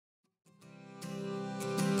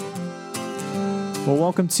Well,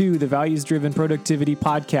 welcome to the Values Driven Productivity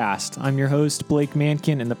Podcast. I'm your host, Blake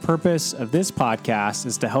Mankin, and the purpose of this podcast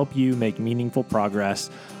is to help you make meaningful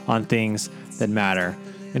progress on things that matter.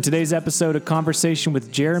 In today's episode, a conversation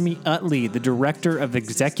with Jeremy Utley, the Director of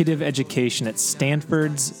Executive Education at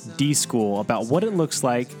Stanford's D-School, about what it looks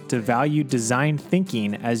like to value design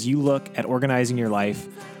thinking as you look at organizing your life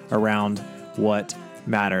around what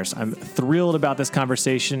matters. I'm thrilled about this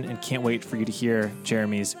conversation and can't wait for you to hear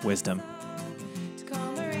Jeremy's wisdom.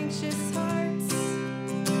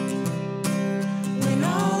 When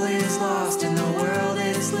all is lost and the world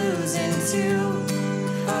is losing too.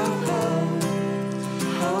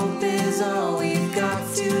 Hope is all we've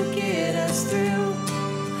got to get us through.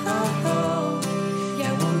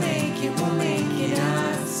 Yeah, we'll make it,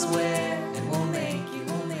 I swear. And we'll make it,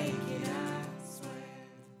 I swear.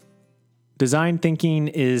 Design thinking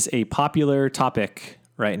is a popular topic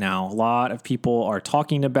right now. A lot of people are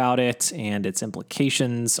talking about it and its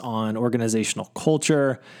implications on organizational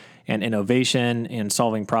culture and innovation and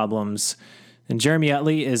solving problems. And Jeremy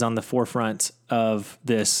Utley is on the forefront of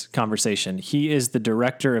this conversation. He is the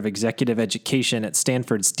Director of Executive Education at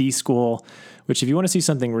Stanford's D-School, which if you want to see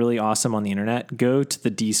something really awesome on the internet, go to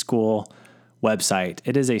the D-School website.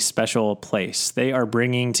 It is a special place. They are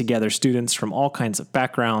bringing together students from all kinds of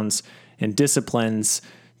backgrounds and disciplines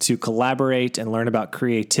to collaborate and learn about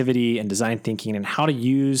creativity and design thinking and how to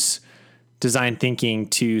use design thinking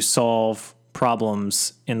to solve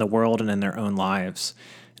problems in the world and in their own lives.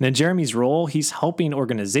 And in Jeremy's role, he's helping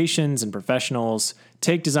organizations and professionals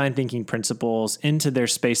take design thinking principles into their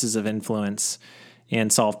spaces of influence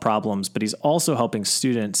and solve problems. But he's also helping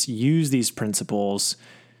students use these principles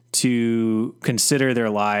to consider their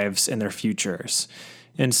lives and their futures.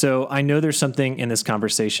 And so I know there's something in this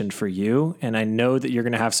conversation for you, and I know that you're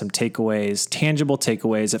going to have some takeaways, tangible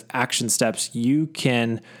takeaways of action steps you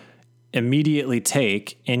can immediately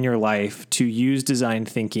take in your life to use design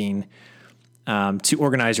thinking to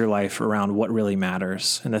organize your life around what really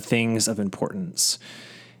matters and the things of importance.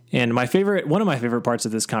 And one of my favorite parts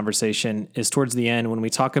of this conversation is towards the end when we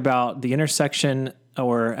talk about the intersection,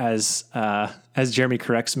 or as Jeremy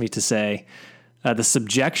corrects me to say, the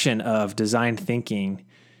subjection of design thinking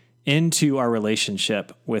into our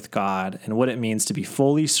relationship with God and what it means to be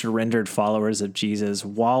fully surrendered followers of Jesus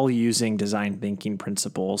while using design thinking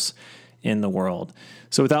principles in the world.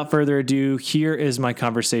 So without further ado, here is my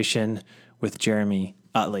conversation with Jeremy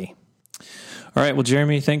Utley. All right. Well,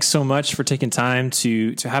 Jeremy, thanks so much for taking time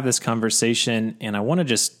to have this conversation. And I want to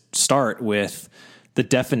just start with the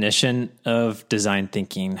definition of design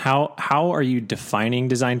thinking. How are you defining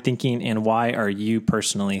design thinking, and why are you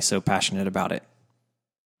personally so passionate about it?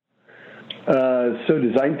 So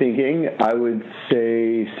design thinking, I would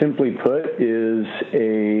say, simply put, is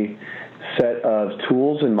a set of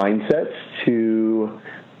tools and mindsets to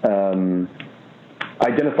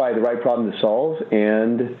identify the right problem to solve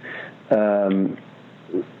and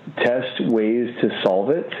test ways to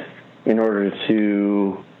solve it in order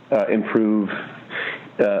to improve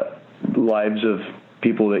lives of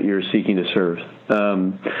people that you're seeking to serve.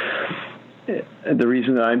 The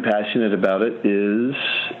reason that I'm passionate about it is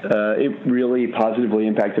it really positively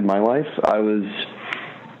impacted my life. I was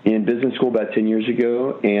in business school about 10 years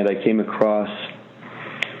ago, and I came across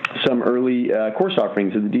some early course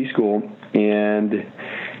offerings at the D-School, and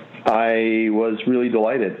I was really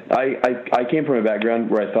delighted. I came from a background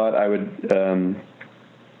where I thought I would,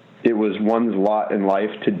 it was one's lot in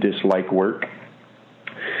life to dislike work.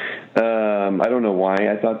 I don't know why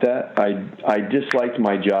I thought that. I disliked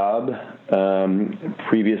my job.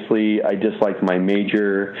 Previously, I disliked my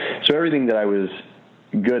major. So everything that I was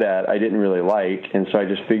good at, I didn't really like. And so I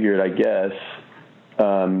just figured, I guess,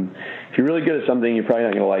 if you're really good at something, you're probably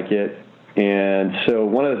not going to like it. And so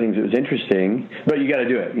one of the things that was interesting, but you got to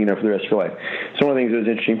do it, for the rest of your life. So one of the things that was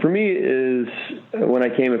interesting for me is when I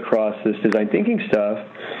came across this design thinking stuff,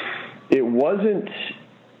 it wasn't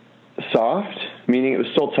soft, meaning it was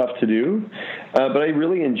still tough to do, but I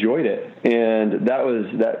really enjoyed it. And that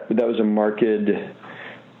was a marked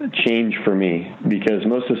change for me, because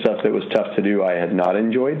most of the stuff that was tough to do I had not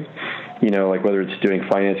enjoyed. Like whether it's doing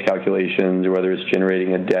finance calculations or whether it's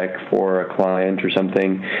generating a deck for a client or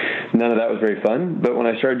something, none of that was very fun. But when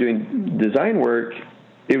I started doing design work,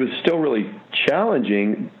 it was still really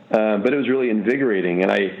challenging, but it was really invigorating.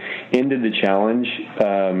 And I ended the challenge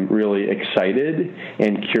really excited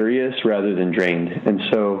and curious rather than drained. And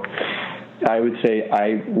so I would say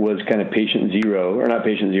I was kind of patient zero, or not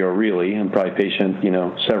patient zero really. I'm probably patient,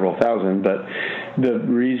 several thousand. But the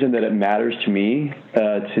reason that it matters to me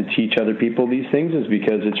to teach other people these things is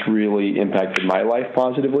because it's really impacted my life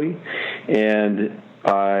positively. And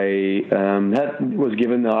I was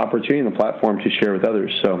given the opportunity and the platform to share with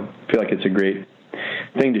others. So I feel like it's a great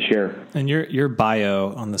thing to share. And your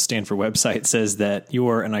bio on the Stanford website says that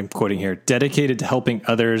you're, and I'm quoting here, dedicated to helping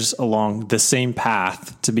others along the same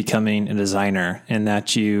path to becoming a designer, and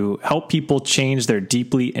that you help people change their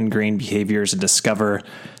deeply ingrained behaviors and discover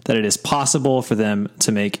that it is possible for them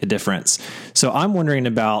to make a difference. So I'm wondering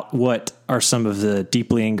about what are some of the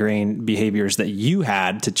deeply ingrained behaviors that you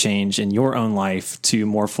had to change in your own life to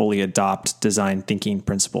more fully adopt design thinking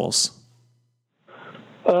principles?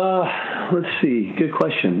 Let's see. Good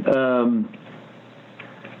question.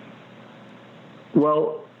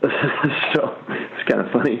 Well, so it's kind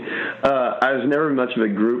of funny. I was never much of a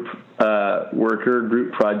group worker,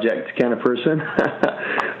 group project kind of person.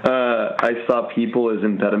 I saw people as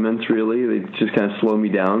impediments, really. They just kind of slow me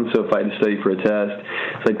down. So if I had to study for a test,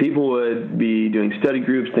 it's like people would be doing study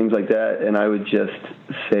groups, things like that, and I would just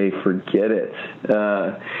say, forget it.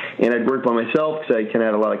 And I'd work by myself because I kind of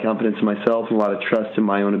had a lot of confidence in myself and a lot of trust in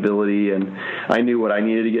my own ability, and I knew what I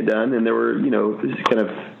needed to get done. And there were, kind of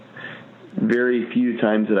very few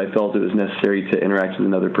times that I felt it was necessary to interact with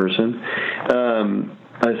another person.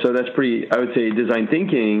 So that's I would say design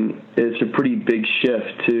thinking is a pretty big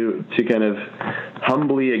shift to kind of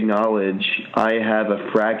humbly acknowledge I have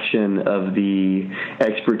a fraction of the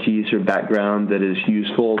expertise or background that is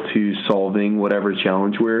useful to solving whatever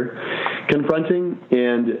challenge we're confronting.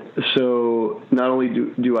 And so not only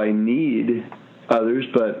do I need others,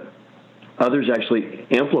 but others actually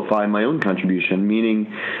amplify my own contribution,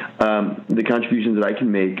 meaning the contributions that I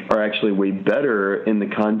can make are actually way better in the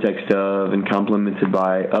context of and complemented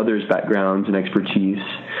by others' backgrounds and expertise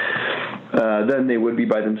than they would be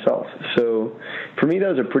by themselves. So for me, that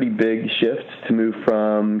was a pretty big shift to move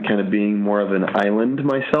from kind of being more of an island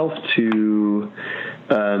myself to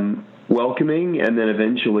welcoming and then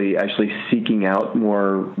eventually actually seeking out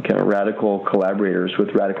more kind of radical collaborators with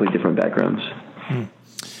radically different backgrounds.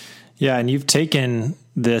 Yeah, and you've taken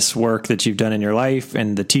this work that you've done in your life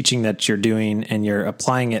and the teaching that you're doing, and you're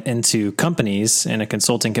applying it into companies in a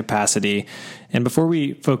consulting capacity. And before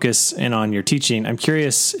we focus in on your teaching, I'm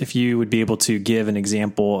curious if you would be able to give an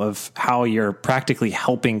example of how you're practically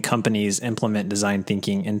helping companies implement design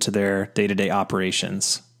thinking into their day-to-day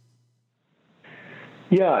operations.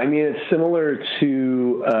 Yeah, I mean, it's similar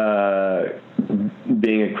to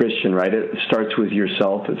being a Christian, right? It starts with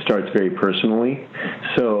yourself. It starts very personally.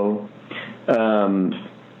 So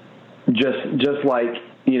just like,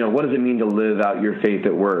 what does it mean to live out your faith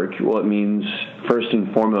at work? Well, it means first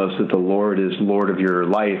and foremost that the Lord is Lord of your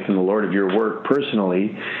life and the Lord of your work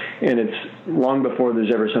personally. And it's long before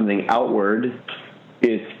there's ever something outward,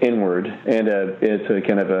 it's inward, and it's a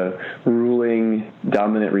kind of a ruling,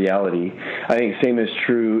 dominant reality. I think same is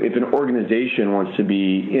true if an organization wants to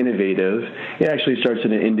be innovative. It actually starts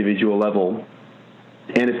at an individual level.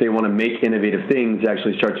 And if they want to make innovative things, it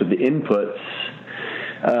actually starts with the inputs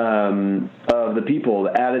of the people,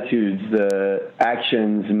 the attitudes, the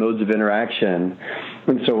actions, and modes of interaction.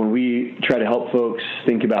 And so when we try to help folks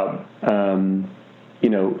think about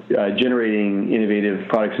generating innovative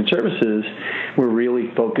products and services, we're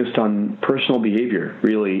really focused on personal behavior,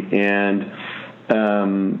 really, and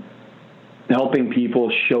helping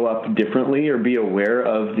people show up differently or be aware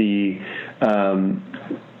of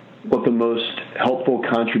what the most helpful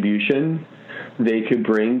contribution they could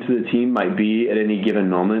bring to the team might be at any given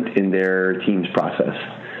moment in their team's process.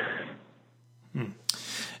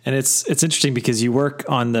 And it's interesting because you work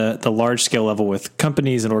on the large scale level with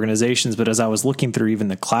companies and organizations, but as I was looking through even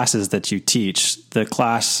the classes that you teach, the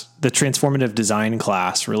transformative design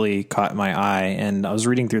class really caught my eye. And I was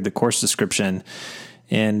reading through the course description,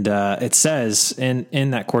 and it says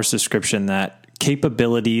in that course description that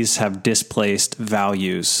capabilities have displaced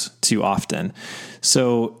values too often.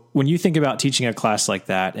 So when you think about teaching a class like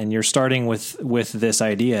that, and you're starting with this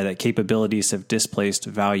idea that capabilities have displaced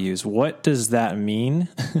values, what does that mean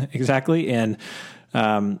exactly? And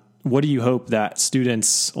what do you hope that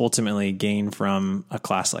students ultimately gain from a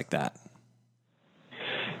class like that?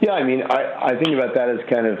 Yeah, I mean, I think about that as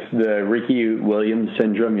kind of the Ricky Williams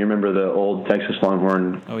syndrome. You remember the old Texas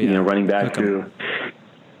Longhorn, running back who...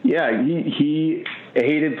 Yeah, he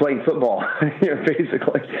hated playing football,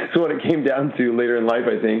 basically. That's what it came down to later in life,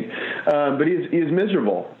 I think. But he was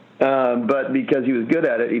miserable. But because he was good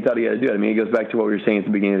at it, he thought he had to do it. I mean, it goes back to what we were saying at the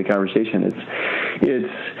beginning of the conversation.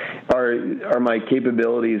 Are my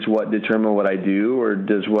capabilities what determine what I do, or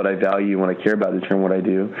does what I value and what I care about determine what I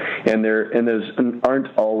do? And those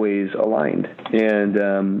aren't always aligned.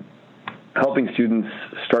 And helping students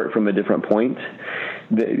start from a different point.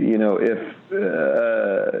 If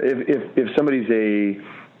somebody's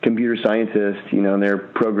computer scientist, and they're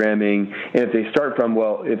programming, and if they start from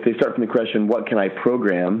the question, what can I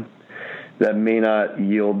program, that may not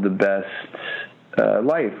yield the best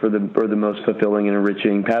life or the most fulfilling and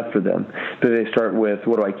enriching path for them. But they start with,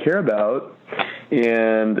 what do I care about,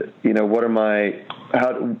 and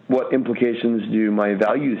what implications do my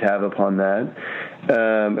values have upon that?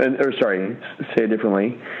 Say it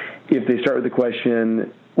differently. If they start with the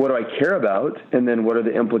question, what do I care about, and then what are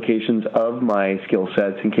the implications of my skill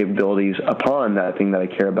sets and capabilities upon that thing that I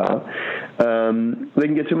care about, they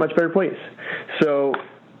can get to a much better place. So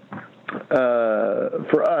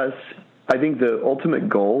for us, I think the ultimate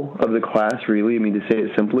goal of the class, really, to say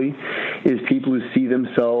it simply, is people who see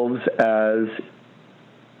themselves as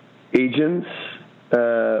agents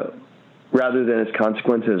rather than as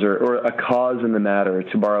consequences, or a cause in the matter,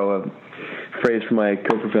 to borrow a phrase from my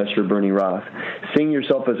co-professor, Bernie Roth. Seeing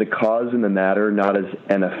yourself as a cause in the matter, not as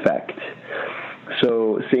an effect.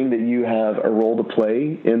 So seeing that you have a role to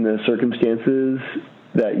play in the circumstances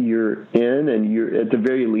that you're in, and at the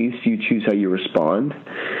very least, you choose how you respond.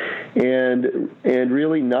 And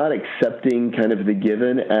really not accepting kind of the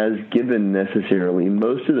given as given necessarily.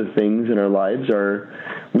 Most of the things in our lives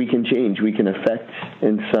we can change, we can affect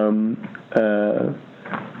in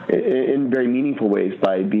very meaningful ways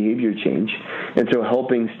by behavior change. And so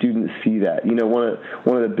helping students see that.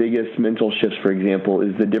 One of the biggest mental shifts, for example,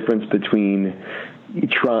 is the difference between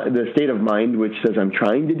the state of mind which says I'm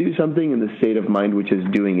trying to do something and the state of mind which is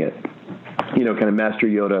doing it. Kind of Master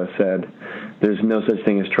Yoda said, there's no such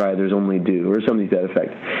thing as try, there's only do, or something to that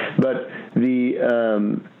effect. But the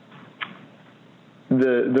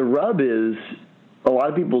rub is, a lot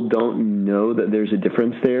of people don't know that there's a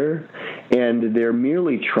difference there, and they're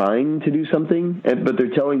merely trying to do something, but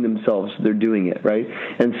they're telling themselves they're doing it, right?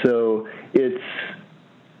 And so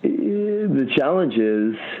the challenge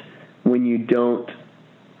is when you don't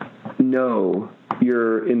know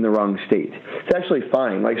you're in the wrong state. It's actually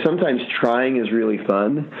fine. Like, sometimes trying is really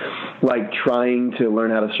fun. Like, trying to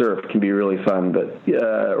learn how to surf can be really fun, but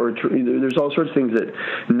there's all sorts of things that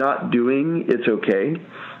not doing, it's okay.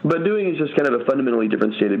 But doing is just kind of a fundamentally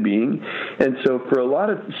different state of being. And so for a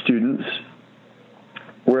lot of students,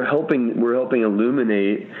 we're helping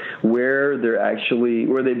illuminate where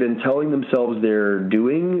they've been telling themselves they're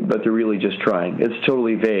doing, but they're really just trying. It's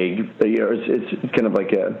totally vague. It's kind of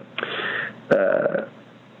like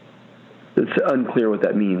it's unclear what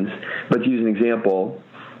that means. But to use an example,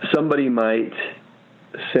 somebody might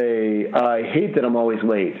say, I hate that I'm always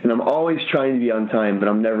late, and I'm always trying to be on time, but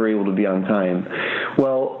I'm never able to be on time.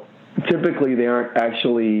 Well, typically they aren't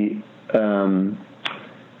actually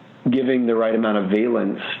giving the right amount of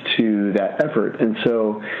valence to that effort. And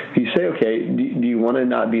so if you say, okay, do you want to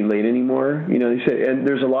not be late anymore? They say, and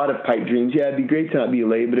there's a lot of pipe dreams. Yeah, it'd be great to not be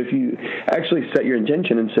late, but if you actually set your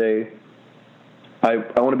intention and say, I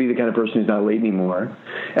want to be the kind of person who's not late anymore,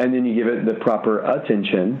 and then you give it the proper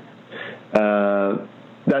attention,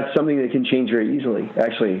 that's something that can change very easily,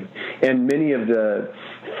 actually. And many of the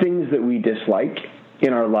things that we dislike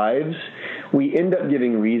in our lives, we end up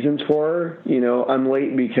giving reasons for. I'm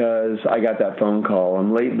late because I got that phone call.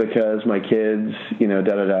 I'm late because my kids,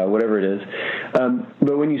 whatever it is.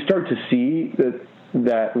 But when you start to see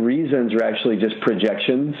that reasons are actually just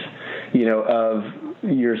projections, of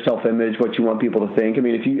your self-image, what you want people to think.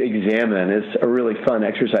 If you examine, it's a really fun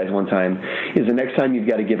exercise one time, is the next time you've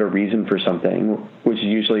got to give a reason for something, which is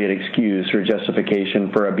usually an excuse or justification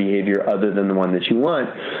for a behavior other than the one that you want.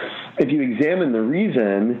 If you examine the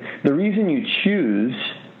reason you choose,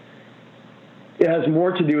 it has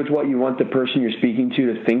more to do with what you want the person you're speaking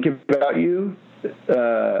to think about you.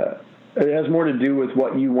 It has more to do with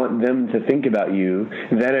what you want them to think about you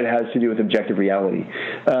than it has to do with objective reality.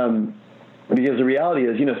 Because the reality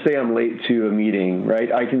is, say I'm late to a meeting,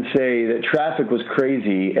 right? I can say that traffic was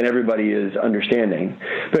crazy and everybody is understanding.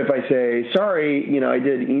 But if I say, sorry, I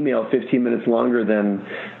did email 15 minutes longer than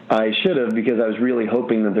I should have because I was really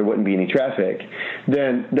hoping that there wouldn't be any traffic,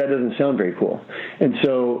 then that doesn't sound very cool. And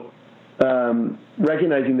so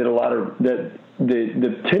recognizing that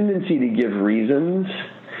the tendency to give reasons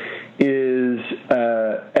is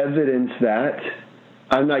evidence that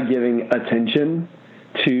I'm not giving attention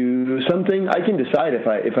to something. I can decide if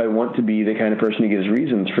I want to be the kind of person who gives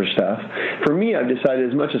reasons for stuff. For me, I've decided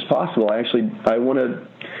as much as possible, I want to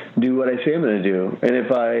do what I say I'm going to do. And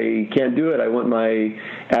if I can't do it, I want my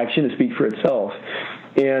action to speak for itself.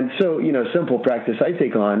 And so, simple practice I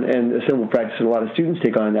take on, and a simple practice that a lot of students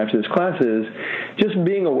take on after this class, is just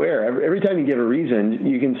being aware. Every time you give a reason,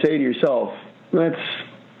 you can say to yourself,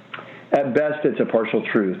 at best, it's a partial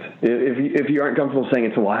truth. If you aren't comfortable saying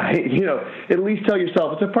it's a lie, at least tell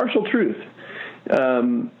yourself it's a partial truth.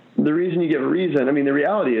 the reason you give a reason, I mean, the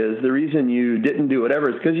reality is the reason you didn't do whatever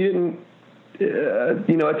is because you didn't,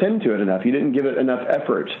 attend to it enough. You didn't give it enough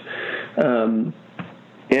effort. And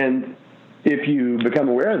if you become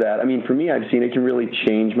aware of that, I mean, for me, I've seen it can really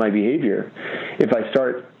change my behavior. If I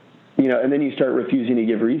start, and then you start refusing to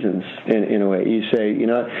give reasons in a way. You say,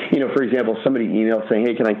 for example, somebody emails saying,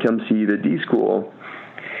 hey, can I come see you at D school?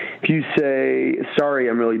 If you say, sorry,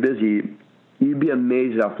 I'm really busy, you'd be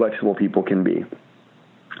amazed at how flexible people can be.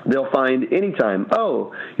 They'll find anytime,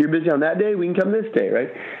 oh, you're busy on that day, we can come this day, right?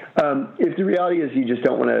 If the reality is you just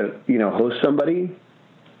don't want to, host somebody,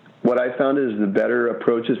 what I found is the better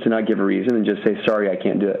approach is to not give a reason and just say, sorry, I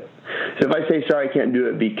can't do it. So if I say, sorry, I can't do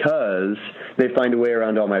it because they find a way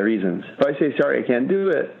around all my reasons. If I say, sorry, I can't do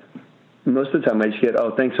it, most of the time I just get,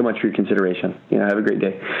 oh, thanks so much for your consideration. Have a great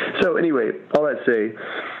day. So anyway, all that to say,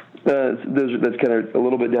 that's kind of a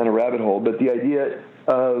little bit down a rabbit hole, but the idea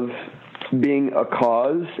of being a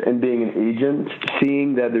cause and being an agent,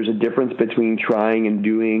 seeing that there's a difference between trying and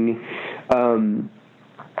doing,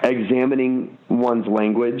 examining one's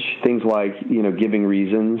language, things like, giving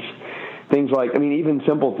reasons, things like, even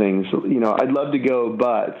simple things, I'd love to go,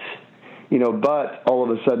 but all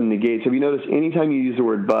of a sudden negates. Have you noticed anytime you use the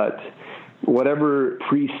word but, whatever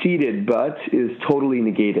preceded but is totally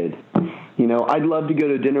negated? I'd love to go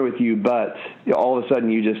to dinner with you, but all of a sudden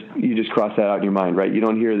you just cross that out in your mind, right? You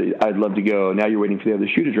don't hear the I'd love to go. Now you're waiting for the other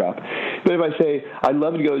shoe to drop. But if I say I'd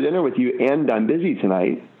love to go to dinner with you and I'm busy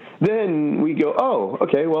tonight, then we go, oh,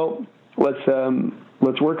 okay, well, let's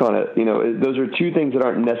work on it. Those are two things that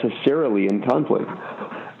aren't necessarily in conflict.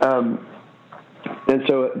 And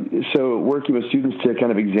so working with students to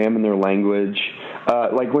kind of examine their language,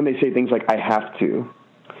 like when they say things like I have to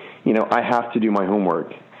do my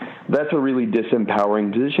homework. That's a really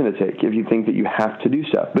disempowering position to take if you think that you have to do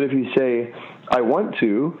stuff. But if you say, I want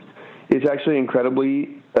to, it's actually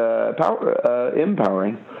incredibly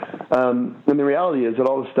empowering. And the reality is that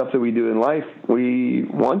all the stuff that we do in life, we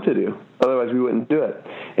want to do. Otherwise, we wouldn't do it.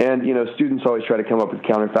 And, students always try to come up with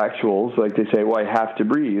counterfactuals. Like they say, well, I have to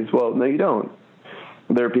breathe. Well, no, you don't.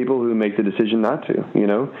 There are people who make the decision not to,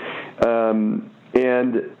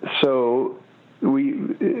 and so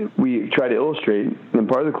we try to illustrate in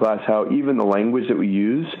part of the class how even the language that we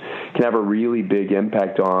use can have a really big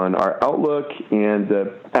impact on our outlook and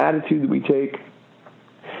the attitude that we take,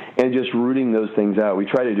 and just rooting those things out. We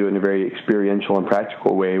try to do it in a very experiential and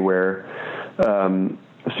practical way where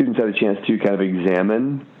students have a chance to kind of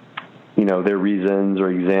examine, their reasons or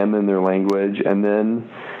examine their language, and then,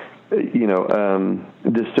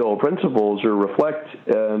 distill principles or reflect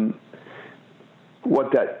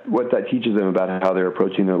what that teaches them about how they're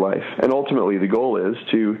approaching their life. And ultimately, the goal is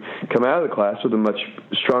to come out of the class with a much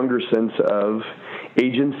stronger sense of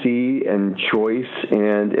agency and choice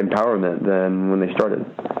and empowerment than when they started.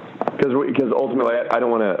 Because ultimately, I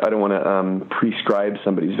don't want to prescribe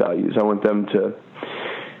somebody's values. I want them to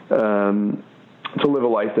live a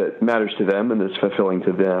life that matters to them and that's fulfilling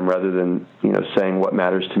to them, rather than saying what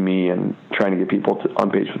matters to me and trying to get people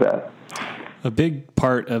on page with that. A big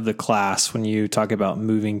part of the class when you talk about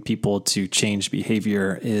moving people to change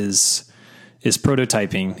behavior is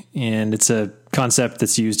prototyping. And it's a concept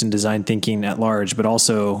that's used in design thinking at large, but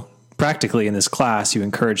also practically in this class, you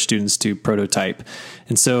encourage students to prototype.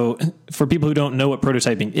 And so for people who don't know what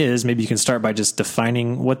prototyping is, maybe you can start by just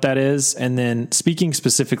defining what that is, and then speaking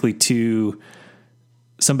specifically to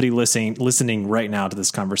somebody listening right now to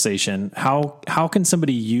this conversation. How can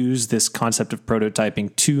somebody use this concept of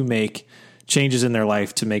prototyping to make changes in their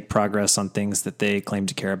life, to make progress on things that they claim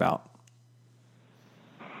to care about?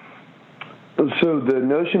 So the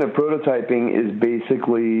notion of prototyping is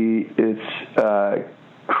basically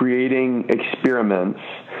creating experiments.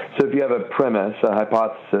 So if you have a premise, a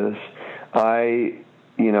hypothesis, I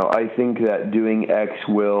think that doing X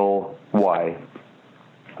will Y.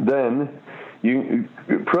 Then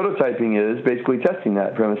prototyping is basically testing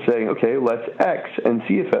that premise, saying, okay, let's X and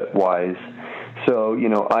see if it Y's. So,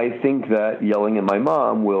 I think that yelling at my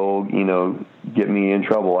mom will, get me in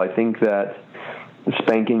trouble. I think that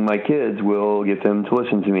spanking my kids will get them to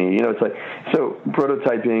listen to me. It's like, so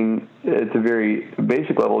prototyping at the very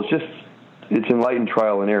basic level it's enlightened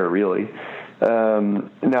trial and error, really.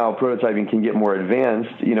 Now, prototyping can get more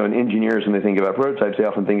advanced. And engineers, when they think about prototypes, they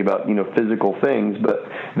often think about, physical things, but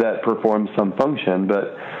that perform some function.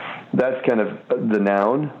 But that's kind of the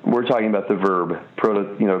noun. We're talking about the verb,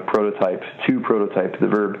 prototype, to prototype, the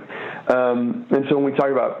verb. And so when we talk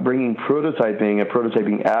about bringing a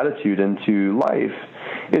prototyping attitude into life,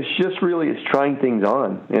 it's trying things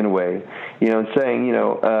on in a way, and saying,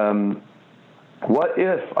 what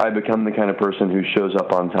if I become the kind of person who shows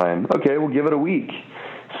up on time? Okay, we'll give it a week.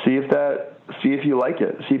 See if you like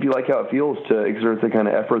it. See if you like how it feels to exert the kind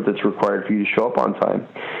of effort that's required for you to show up on time.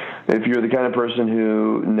 If you're the kind of person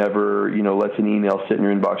who never, lets an email sit in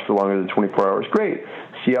your inbox for longer than 24 hours, great.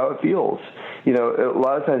 See how it feels. A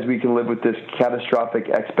lot of times we can live with this catastrophic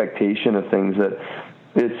expectation of things that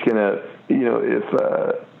it's going to,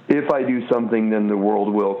 if I do something, then the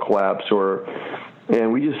world will collapse,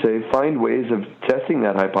 and we just say find ways of testing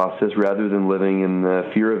that hypothesis rather than living in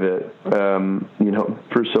the fear of it,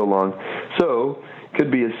 for so long. So it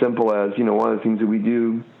could be as simple as, one of the things that we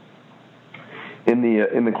do in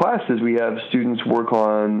the classes, we have students work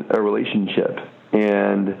on a relationship,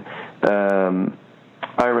 and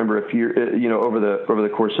I remember over the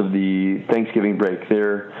course of the Thanksgiving break,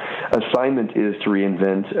 their assignment is to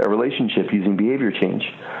reinvent a relationship using behavior change.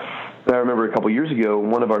 I remember a couple years ago,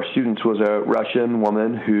 one of our students was a Russian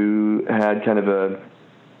woman who had kind of a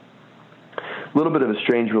little bit of a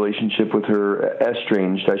strange relationship with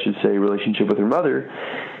estranged relationship with her mother,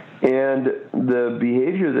 and the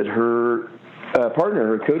behavior that her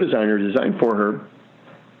partner, her co-designer, designed for her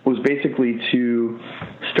was basically to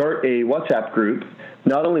start a WhatsApp group,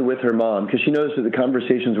 not only with her mom, because she noticed that the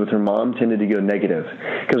conversations with her mom tended to go negative,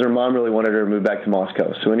 because her mom really wanted her to move back to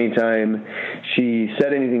Moscow. So anytime she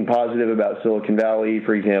said anything positive about Silicon Valley,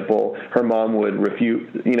 for example, her mom would refute,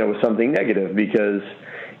 with something negative, because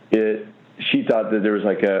she thought that there was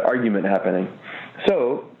like an argument happening.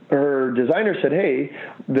 So her designer said, hey,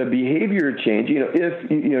 the behavior change, if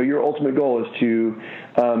your ultimate goal is to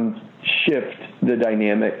shift the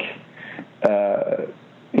dynamic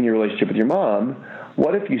in your relationship with your mom,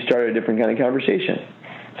 what if you started a different kind of conversation?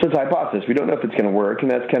 So it's a hypothesis. We don't know if it's going to work, and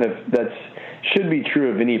that should be true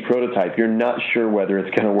of any prototype. You're not sure whether it's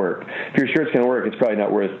going to work. If you're sure it's going to work, it's probably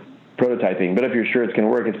not worth prototyping. But if you're sure it's going to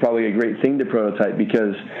work, it's probably a great thing to prototype,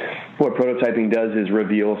 because what prototyping does is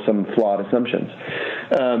reveal some flawed assumptions.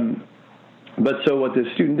 But so what this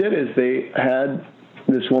student did is they had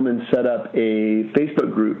this woman set up a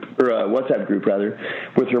Facebook group, or a WhatsApp group rather,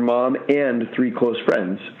 with her mom and 3 close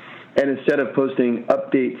friends. And instead of posting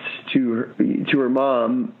updates to her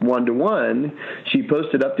mom one-to-one, she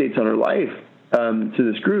posted updates on her life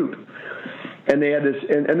to this group. And they had this,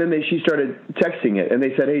 and then she started texting it. And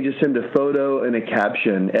they said, hey, just send a photo and a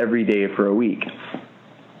caption every day for a week.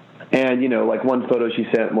 And, like one photo she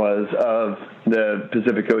sent was of the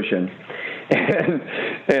Pacific Ocean.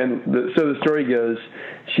 So the story goes,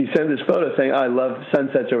 she sent this photo saying, I love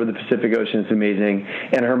sunsets over the Pacific Ocean. It's amazing.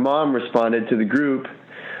 And her mom responded to the group,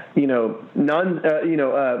 the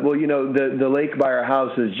lake by our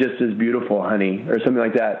house is just as beautiful, honey, or something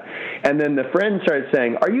like that. And then the friend started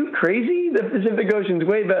saying, are you crazy? The Pacific Ocean's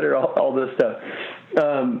way better, all this stuff.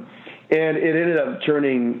 And it ended up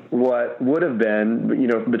turning what would have been,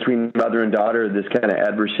 between mother and daughter, this kind of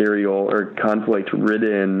adversarial or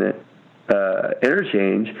conflict-ridden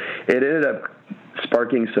interchange. It ended up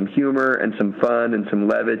sparking some humor and some fun and some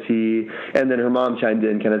levity. And then her mom chimed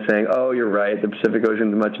in kind of saying, oh, you're right, the Pacific Ocean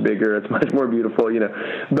is much bigger, it's much more beautiful,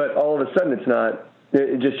 But all of a sudden it's not,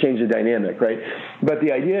 it just changed the dynamic, right? But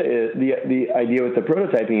the idea is, the idea with the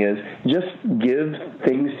prototyping is just give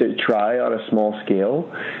things to try on a small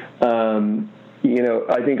scale.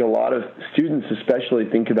 I think a lot of students especially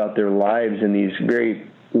think about their lives in these very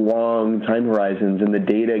long time horizons, and the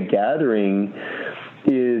data gathering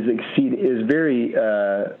is very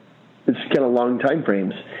it's kind of long time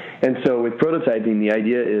frames. And so with prototyping, the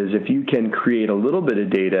idea is if you can create a little bit of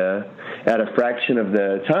data at a fraction of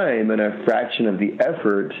the time and a fraction of the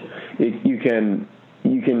effort, you can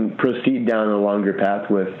proceed down a longer path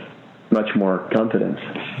with much more confidence.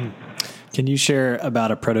 Can you share about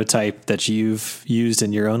a prototype that you've used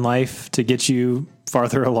in your own life to get you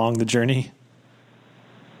farther along the journey?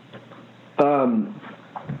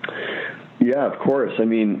 Yeah, of course. I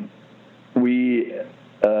mean, we,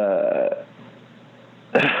 so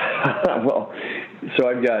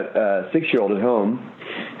I've got a 6-year-old at home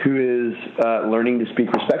who is learning to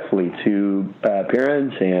speak respectfully to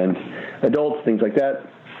parents and adults, things like that.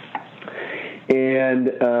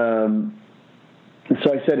 And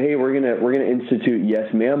so I said, hey, we're gonna institute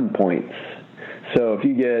yes ma'am points. So if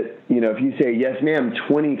you get, if you say yes ma'am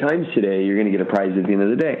 20 times today, you're going to get a prize at the end of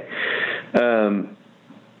the day.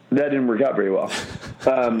 That didn't work out very well.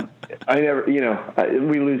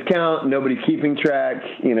 We lose count. Nobody's keeping track.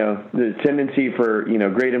 The tendency for,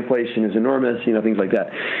 grade inflation is enormous, things like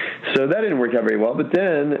that. So that didn't work out very well. But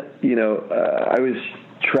then, I was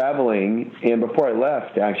traveling, and before I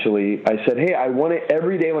left, actually, I said, hey,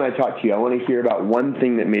 every day when I talk to you, I want to hear about one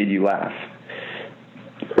thing that made you laugh,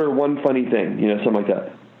 or one funny thing, something like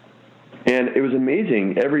that. And it was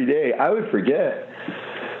amazing. Every day I would forget,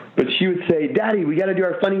 but she would say, Daddy, we got to do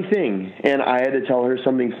our funny thing. And I had to tell her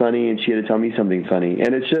something funny, and she had to tell me something funny.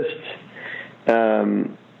 And it's just,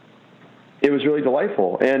 it was really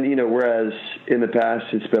delightful. And, whereas in the past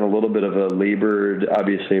it's been a little bit of a labored,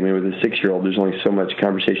 obviously, with a 6-year-old, there's only so much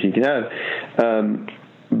conversation you can have.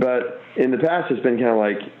 But in the past it's been kind of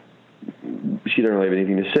like, she didn't really have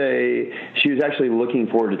anything to say. She was actually looking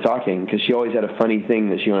forward to talking because she always had a funny thing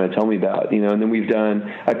that she wanted to tell me about, and then we've done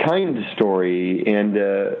a kind story and,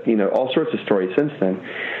 all sorts of stories since then.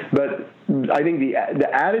 But I think the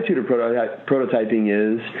attitude of prototyping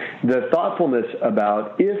is the thoughtfulness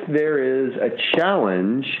about, if there is a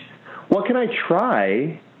challenge, what can I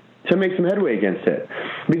try to make some headway against it?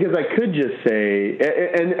 Because I could just say,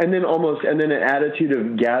 and then an attitude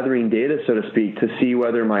of gathering data, so to speak, to see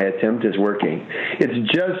whether my attempt is working.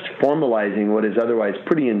 It's just formalizing what is otherwise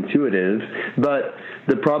pretty intuitive, but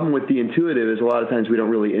the problem with the intuitive is a lot of times we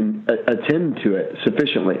don't really attend to it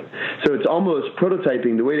sufficiently. So it's almost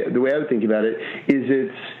prototyping. The way I would think about it is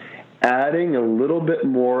it's adding a little bit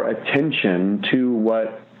more attention to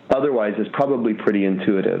what otherwise is probably pretty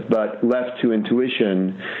intuitive, but left to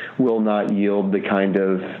intuition will not yield the kind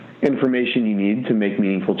of information you need to make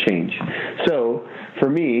meaningful change. So for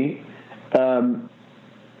me,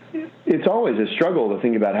 it's always a struggle to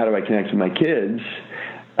think about how do I connect with my kids.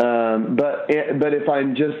 But if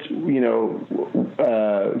I'm just,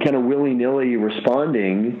 kind of willy-nilly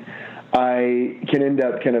responding, I can end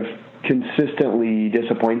up kind of consistently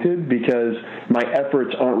disappointed because my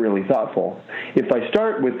efforts aren't really thoughtful. If I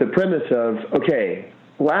start with the premise of, okay,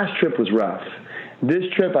 last trip was rough. This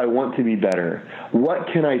trip I want to be better. What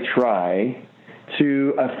can I try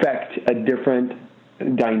to affect a different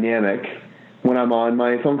dynamic when I'm on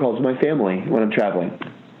my phone calls with my family, when I'm traveling?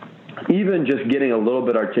 Even just getting a little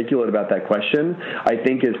bit articulate about that question, I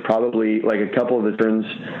think, is probably like a couple of turns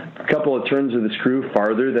of the screw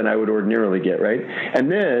farther than I would ordinarily get, right?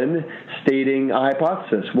 And then stating a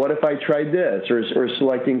hypothesis. What if I tried this? Or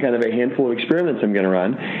selecting kind of a handful of experiments I'm going to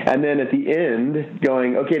run. And then at the end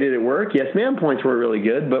going, okay, did it work? Yes, ma'am, points were really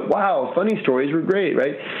good, but wow, funny stories were great,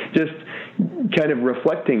 right? Just kind of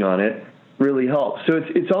reflecting on it really helps. So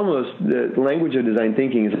it's almost, the language of design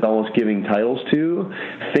thinking is almost giving titles to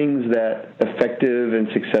things that effective and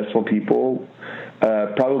successful people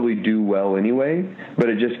probably do well anyway, but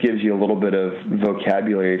it just gives you a little bit of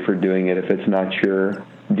vocabulary for doing it if it's not your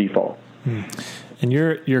default. And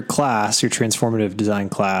your class, your transformative design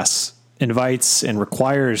class, invites and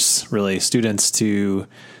requires really students to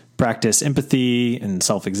practice empathy and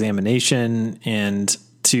self-examination, and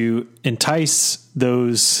to entice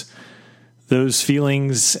those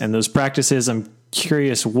feelings and those practices. I'm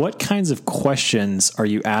curious, what kinds of questions are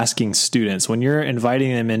you asking students when you're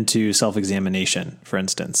inviting them into self-examination, for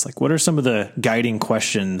instance? Like, what are some of the guiding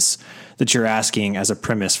questions that you're asking as a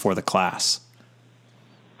premise for the class?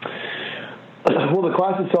 Well, the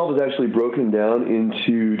class itself is actually broken down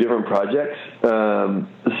into different projects.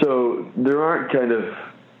 So there aren't kind of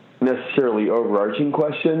necessarily overarching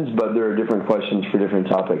questions, but there are different questions for different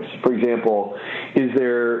topics. For example,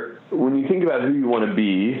 when you think about who you want to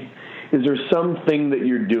be, is there something that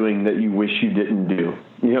you're doing that you wish you didn't do?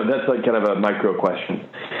 That's like kind of a micro question.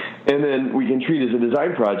 And then we can treat it as a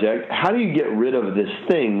design project. How do you get rid of this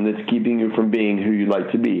thing that's keeping you from being who you'd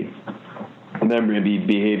like to be? And then there are going to be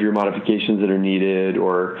behavior modifications that are needed,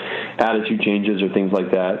 or attitude changes, or things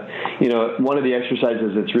like that. One of the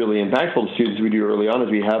exercises that's really impactful to students we do early on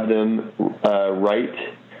is we have them write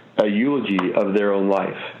a eulogy of their own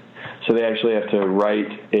life. So they actually have to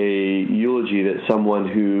write a eulogy that someone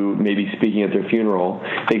who may be speaking at their funeral,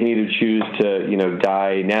 they can either choose to,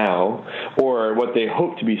 die now, or what they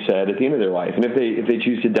hope to be said at the end of their life. And if they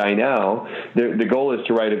choose to die now, the goal is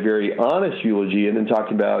to write a very honest eulogy and then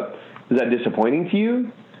talk about, is that disappointing to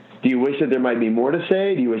you? Do you wish that there might be more to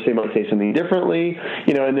say? Do you wish they might say something differently?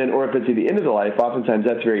 And then, or if it's at the end of the life, oftentimes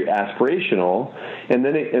that's very aspirational. And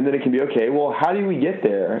then it can be, okay, well, how do we get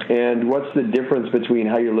there? And what's the difference between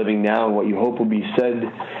how you're living now and what you hope will be said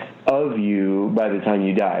of you by the time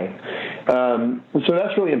you die? So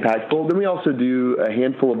that's really impactful. Then we also do a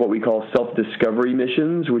handful of what we call self-discovery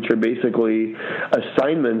missions, which are basically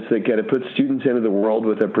assignments that kind of put students into the world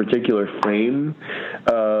with a particular frame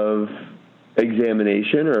of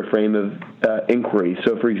examination or a frame of inquiry.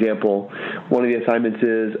 So, for example, one of the assignments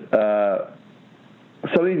is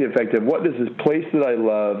something to the effect of, what does this place that I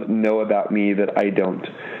love know about me that I don't?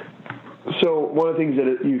 So one of the things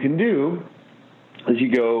that you can do is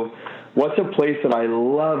you go, what's a place that I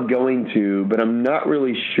love going to, but I'm not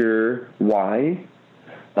really sure why?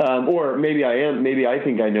 Or maybe I am. Maybe I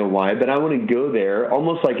think I know why, but I want to go there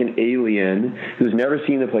almost like an alien who's never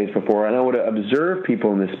seen the place before, and I want to observe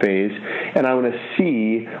people in this space, and I want to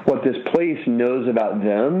see what this place knows about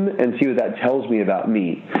them and see what that tells me about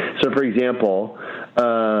me. So, for example,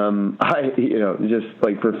 just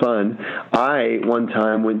like for fun, I one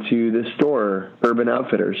time went to the store, Urban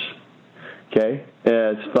Outfitters. Okay,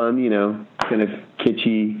 it's fun, kind of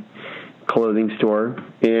kitschy clothing store,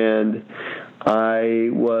 and I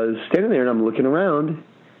was standing there and I'm looking around,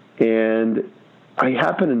 and I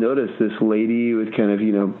happened to notice this lady with kind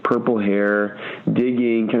of, purple hair,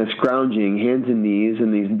 digging, kind of scrounging, hands and knees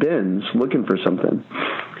in these bins, looking for something.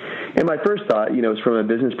 And my first thought, is from a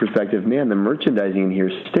business perspective, man, the merchandising in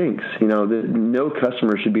here stinks. No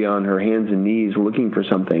customer should be on her hands and knees looking for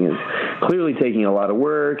something. It's clearly taking a lot of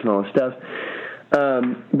work and all this stuff.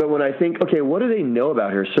 But when I think, okay, what do they know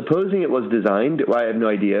about her? Supposing it was designed, well, I have no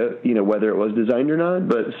idea, whether it was designed or not,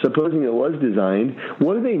 but supposing it was designed,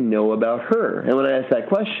 what do they know about her? And when I ask that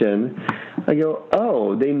question, I go,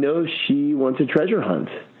 oh, they know she wants a treasure hunt.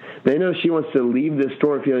 They know she wants to leave this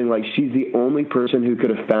store feeling like she's the only person who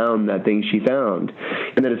could have found that thing she found,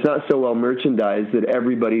 and that it's not so well merchandised that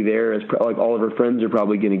everybody there is like all of her friends are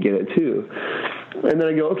probably going to get it too. And then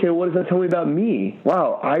I go, okay, what does that tell me about me?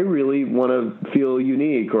 Wow, I really want to feel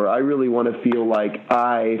unique, or I really want to feel like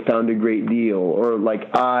I found a great deal, or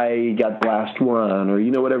like I got the last one, or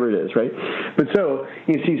whatever it is, right? But so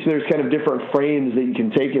you see, so there's kind of different frames that you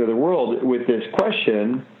can take into the world with this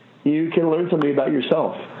question. You can learn something about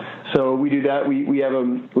yourself. So we do that. We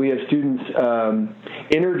have students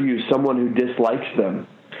interview someone who dislikes them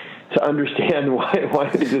to understand why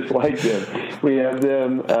they dislike them. We have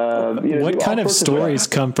them. What kind of stories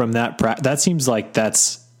come from that? That seems like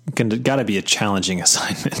that's got to be a challenging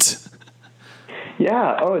assignment.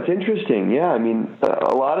 Yeah. Oh, it's interesting. Yeah. I mean,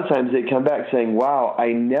 a lot of times they come back saying, wow,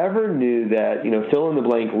 I never knew that, fill in the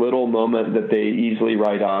blank little moment that they easily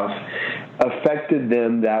write off affected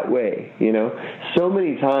them that way. So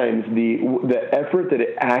many times the effort that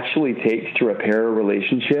it actually takes to repair a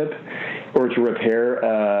relationship or to repair,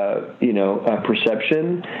 a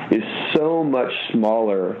perception is so much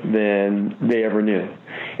smaller than they ever knew.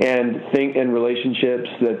 And relationships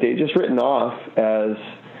that they just written off as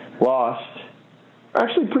lost are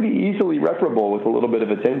actually pretty easily reparable with a little bit of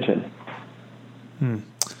attention.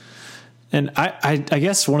 And I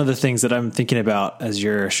guess one of the things that I'm thinking about as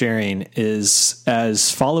you're sharing is, as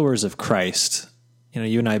followers of Christ,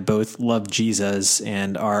 you and I both love Jesus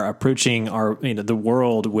and are approaching the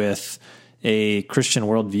world with a Christian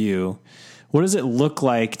worldview. What does it look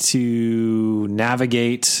like to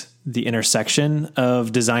navigate the intersection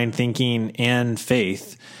of design thinking and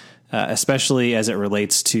faith, especially as it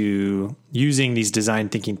relates to using these design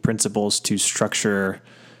thinking principles to structure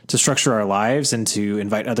our lives and to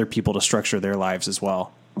invite other people to structure their lives as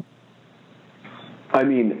well? I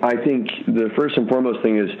mean, I think the first and foremost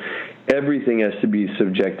thing is everything has to be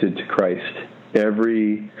subjected to Christ.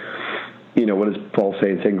 What does Paul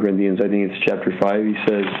say in 2 Corinthians? I think it's chapter 5. He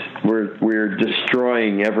says, we're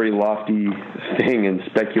destroying every lofty thing and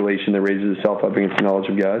speculation that raises itself up against the knowledge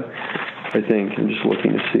of God. I think. I'm just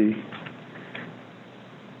looking to see.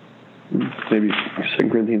 Maybe 2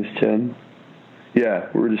 Corinthians 10. Yeah,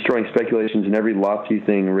 we're destroying speculations and every lofty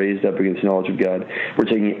thing raised up against the knowledge of God. We're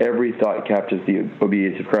taking every thought captive to the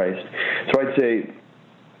obedience of Christ. So I'd say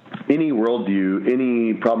any worldview,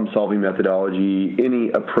 any problem-solving methodology, any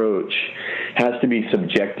approach has to be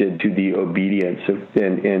subjected to the obedience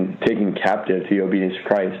and taken captive to the obedience of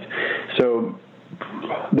Christ. So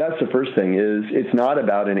that's the first thing. Is it's not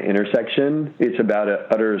about an intersection; it's about an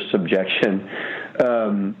utter subjection.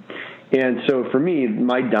 And so for me,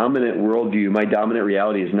 my dominant worldview, my dominant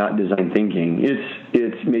reality is not design thinking.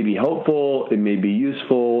 It's maybe helpful, it may be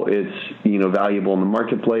useful, it's valuable in the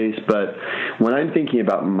marketplace, but when I'm thinking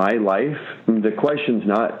about my life, the question's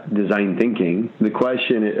not design thinking. The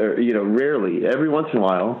question, rarely, every once in a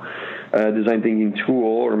while, a design thinking tool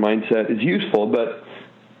or mindset is useful, but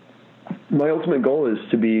my ultimate goal is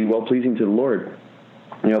to be well-pleasing to the Lord.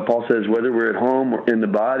 Paul says, whether we're at home or in the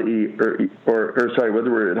body, whether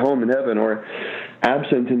we're at home in heaven or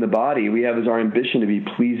absent in the body, we have as our ambition to be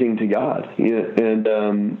pleasing to God. And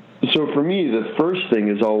so for me, the first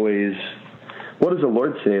thing is always, what does the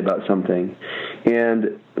Lord say about something?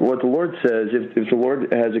 And what the Lord says, if the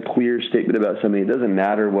Lord has a clear statement about something, it doesn't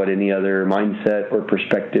matter what any other mindset or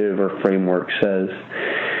perspective or framework says.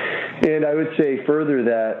 And I would say further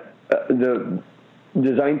that the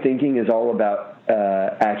design thinking is all about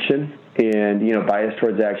action and, bias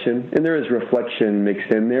towards action. And there is reflection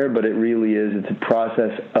mixed in there, but it really is, it's a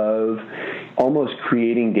process of almost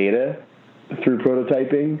creating data through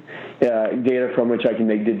prototyping, data from which I can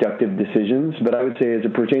make deductive decisions. But I would say, as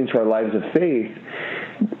it pertains to our lives of faith,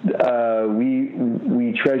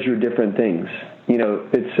 we treasure different things.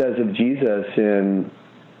 It says of Jesus in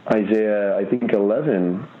Isaiah, I think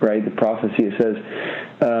 11, right? The prophecy, it says,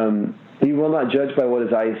 he will not judge by what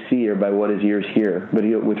his eyes see or by what his ears hear, but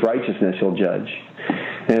with righteousness he'll judge.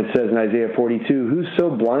 And it says in Isaiah 42, who's so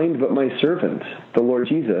blind but my servant, the Lord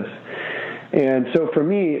Jesus? And so for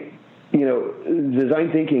me,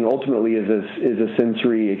 design thinking ultimately is a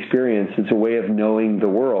sensory experience. It's a way of knowing the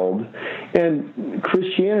world. And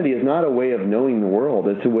Christianity is not a way of knowing the world.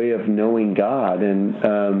 It's a way of knowing God. And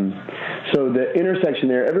so the intersection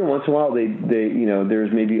there, every once in a while,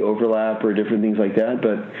 there's maybe overlap or different things like that.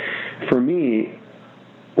 But for me,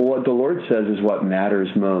 what the Lord says is what matters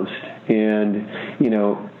most. And,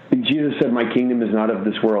 Jesus said, my kingdom is not of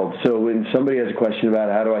this world. So when somebody has a question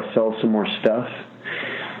about how do I sell some more stuff,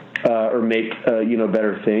 or make a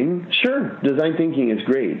better thing, sure, design thinking is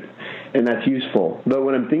great, and that's useful. But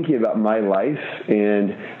when I'm thinking about my life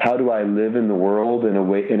and how do I live in the world in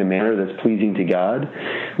a manner that's pleasing to God,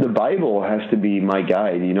 the Bible has to be my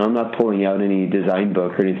guide. I'm not pulling out any design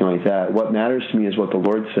book or anything like that. What matters to me is what the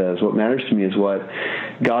Lord says. What matters to me is what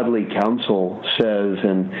godly counsel says,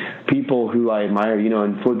 and people who I admire.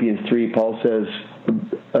 In Philippians 3, Paul says,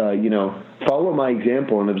 follow my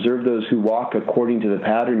example and observe those who walk according to the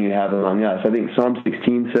pattern you have among us. I think Psalm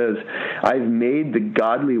 16 says, I've made the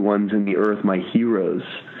godly ones in the earth my heroes.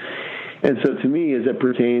 And so to me, as it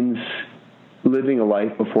pertains living a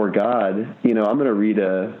life before God, I'm going to read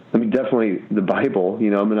definitely the Bible.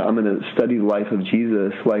 I'm going to study the life of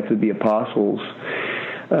Jesus, life of the apostles.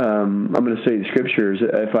 I'm going to study the scriptures.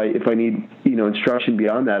 If I need instruction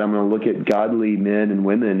beyond that, I'm going to look at godly men and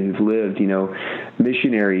women who've lived,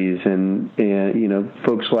 missionaries and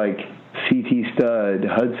folks like C.T. Studd,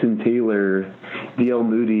 Hudson Taylor, D.L.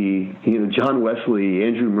 Moody, John Wesley,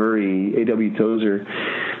 Andrew Murray, A.W. Tozer.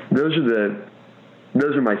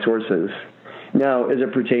 Those are my sources. Now, as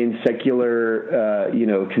it pertains secular,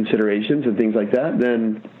 considerations and things like that,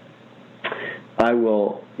 then I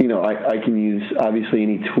will, I can use obviously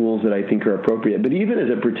any tools that I think are appropriate. But even as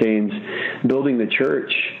it pertains building the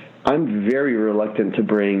church, I'm very reluctant to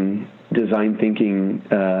bring design thinking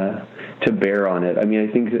to bear on it. I mean,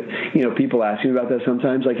 I think that, people ask me about that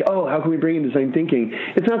sometimes, like, oh, how can we bring in design thinking?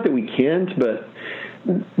 It's not that we can't, but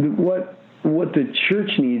what the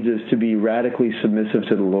church needs is to be radically submissive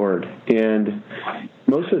to the Lord. And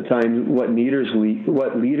most of the time, what leaders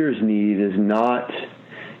need is not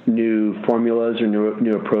new formulas or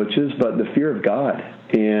new approaches, but the fear of God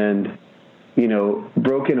and,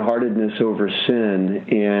 brokenheartedness over sin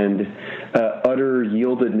and utter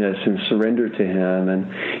yieldedness and surrender to Him.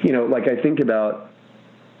 And, like I think about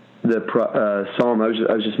the Psalm, I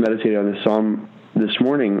was just meditating on this Psalm this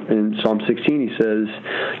morning. In Psalm 16, he says,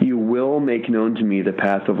 you will make known to me the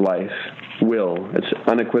path of life. Will. It's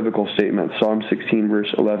an unequivocal statement. Psalm 16,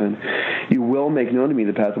 verse 11. You will make known to me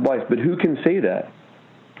the path of life. But who can say that?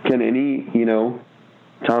 Can any,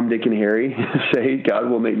 Tom, Dick, and Harry say God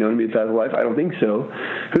will make known to me the path of life? I don't think so.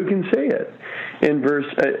 Who can say it? In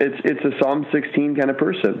it's a Psalm 16 kind of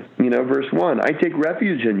person. Verse 1, I take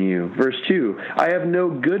refuge in you. Verse 2, I have no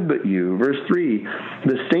good but you. Verse 3,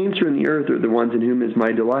 the saints are in the earth are the ones in whom is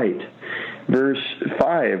my delight. Verse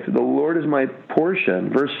 5, the Lord is my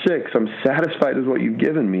portion. Verse 6, I'm satisfied with what you've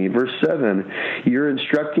given me. Verse 7, you're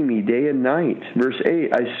instructing me day and night. Verse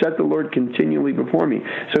 8, I set the Lord continually before me.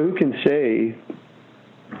 So who can say,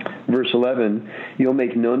 verse 11, you'll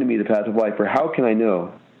make known to me the path of life? For how can I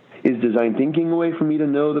know? Is design thinking a way for me to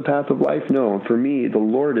know the path of life? No. For me, the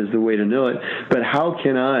Lord is the way to know it. But how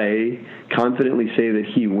can I confidently say that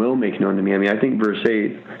He will make known to me? I mean, I think verse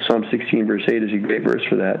 8, Psalm 16, verse 8 is a great verse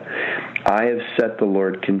for that. I have set the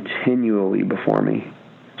Lord continually before me.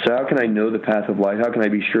 So how can I know the path of life? How can I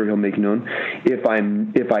be sure He'll make known? If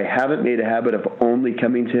I haven't made a habit of only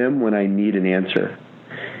coming to Him when I need an answer.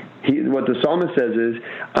 What the psalmist says is,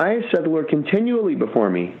 I have set the Lord continually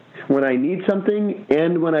before me when I need something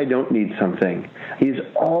and when I don't need something. He's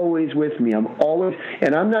always with me.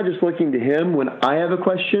 And I'm not just looking to Him when I have a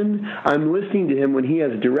question. I'm listening to Him when He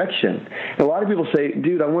has direction. And a lot of people say,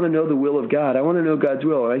 dude, I want to know the will of God. I want to know God's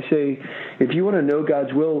will. And I say, if you want to know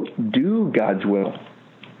God's will, do God's will.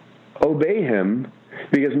 Obey Him.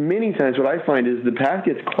 Because many times what I find is the path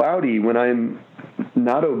gets cloudy when I'm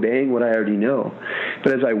not obeying what I already know.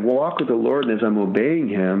 But as I walk with the Lord and as I'm obeying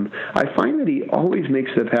him, I find that he always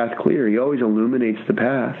makes the path clear. He always illuminates the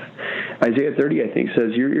path. Isaiah 30, I think,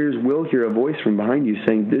 says, your ears will hear a voice from behind you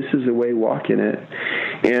saying, this is the way, walk in it.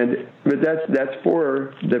 But that's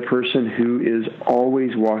for the person who is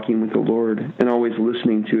always walking with the Lord and always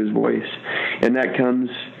listening to his voice. And that comes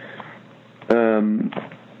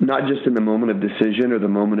not just in the moment of decision or the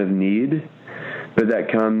moment of need, but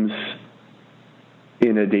that comes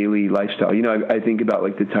in a daily lifestyle. I think about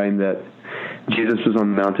like the time that Jesus was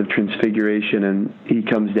on the Mount of Transfiguration, and he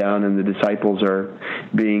comes down and the disciples are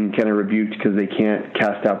being kind of rebuked because they can't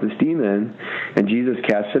cast out this demon, and Jesus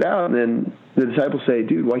casts it out, and then the disciples say,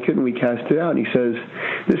 dude, why couldn't we cast it out? And he says,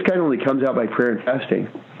 this kind of only comes out by prayer and fasting.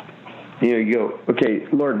 You go, okay,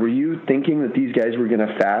 Lord, were you thinking that these guys were going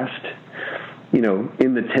to fast,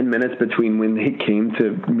 in the 10 minutes between when they came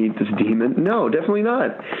to meet this demon? No, definitely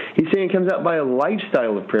not. He's saying it comes out by a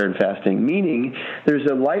lifestyle of prayer and fasting, meaning there's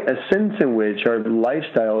a sense in which our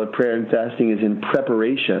lifestyle of prayer and fasting is in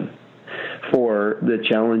preparation for the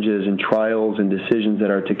challenges and trials and decisions that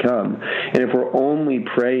are to come. And if we're only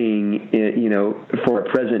praying, for a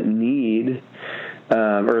present need,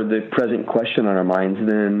 or the present question on our minds,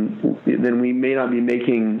 then we may not be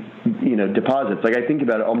making, deposits. Like I think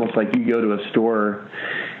about it almost like you go to a store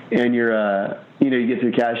and you get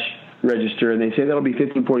to the cash register and they say that'll be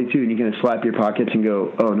 $15.42, and you can slap your pockets and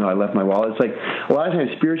go, oh no, I left my wallet. It's like a lot of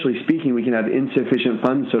times, spiritually speaking, we can have insufficient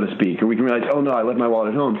funds, so to speak, or we can realize, oh no, I left my wallet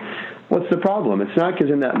at home. What's the problem? It's not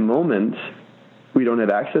because in that moment we don't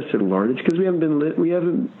have access to the Lord. It's because we haven't been lit.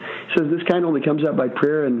 It says this kind only comes out by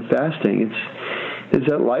prayer and fasting. It's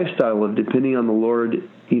that lifestyle of depending on the Lord,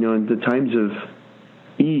 in the times of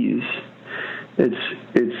ease. It's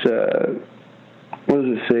what does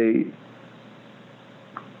it say?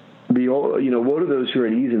 Woe to those who are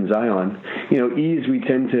at ease in Zion. Ease, we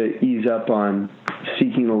tend to ease up on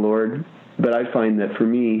seeking the Lord, but I find that for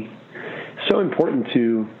me, it's so important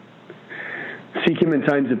to seek him in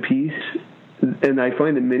times of peace. And I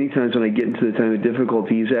find that many times when I get into the time of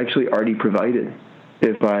difficulty, he's actually already provided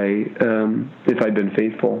if I've been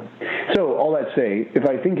faithful. So all that say, if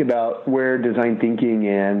I think about where design thinking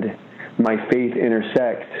and my faith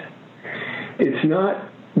intersect, there's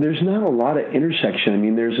not a lot of intersection. I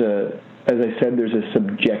mean, there's a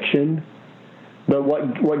subjection. But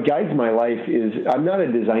what guides my life is I'm not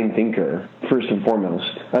a design thinker, first and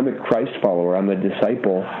foremost. I'm a Christ follower. I'm a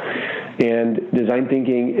disciple. And design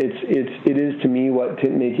thinking, it is to me what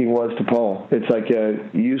tent making was to Paul. It's like a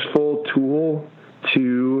useful tool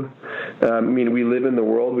to, we live in the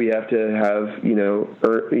world. We have to have,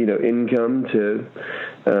 income to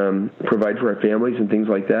provide for our families and things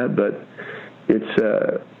like that. But it's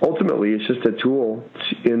ultimately it's just a tool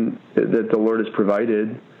that the Lord has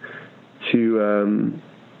provided to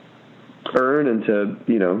earn and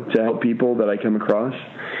to help people that I come across.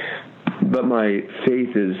 But my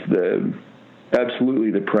faith is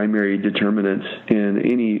absolutely the primary determinant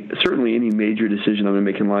in certainly any major decision I'm going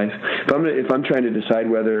to make in life. If I'm trying to decide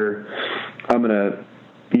whether I'm going to,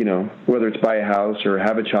 whether it's buy a house or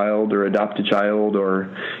have a child or adopt a child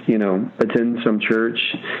or, attend some church,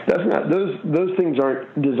 those things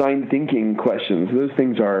aren't design thinking questions. Those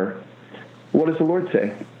things are, what does the Lord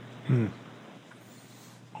say?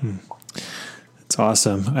 That's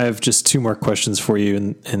awesome. I have just two more questions for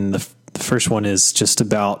you. And the first one is just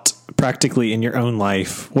about practically in your own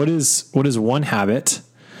life. What is one habit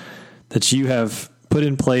that you have put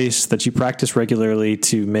in place that you practice regularly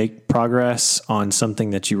to make progress on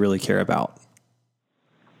something that you really care about?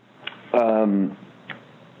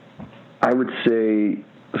 I would say,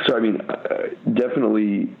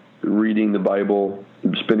 definitely reading the Bible,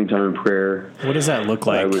 spending time in prayer. What does that look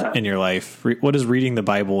like in your life? What does reading the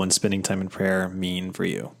Bible and spending time in prayer mean for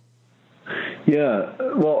you? Yeah,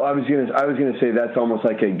 well, I was gonna say that's almost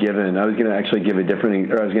like a given. I was gonna actually give a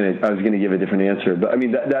different, or I was gonna give a different answer. But I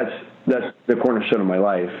mean that's the cornerstone of my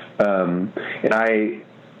life, and I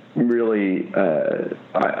really,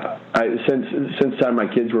 since time my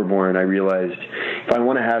kids were born, I realized if I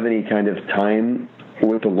want to have any kind of time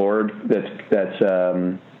with the Lord that's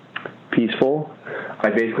peaceful, I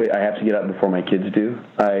have to get up before my kids do.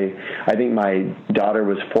 I think my daughter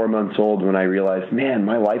was 4 months old when I realized, man,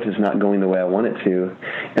 my life is not going the way I want it to.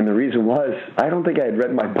 And the reason was, I don't think I had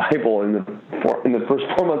read my Bible in the first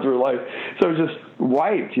 4 months of her life. So I was just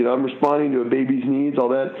wiped, I'm responding to a baby's needs, all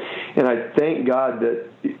that. And I thank God that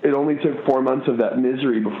it only took 4 months of that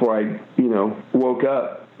misery before I, woke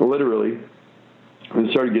up, literally, and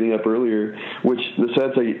started getting up earlier, so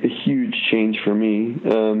that's a huge change for me.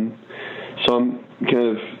 So I'm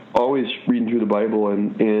kind of always reading through the Bible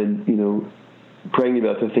and praying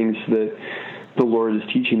about the things the Lord is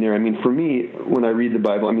teaching there. I mean, for me, when I read the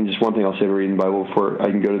Bible, I mean, just one thing I'll say about reading the Bible before I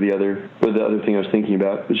can go to the other thing I was thinking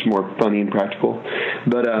about, which is more funny and practical.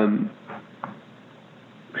 But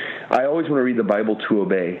I always want to read the Bible to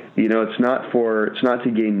obey. You know, it's not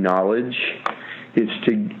to gain knowledge.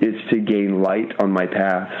 It's to gain light on my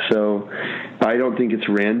path. So I don't think it's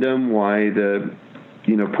random why the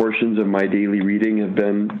portions of my daily reading have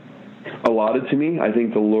been allotted to me. I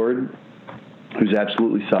think the Lord, who's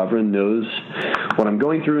absolutely sovereign, knows what I'm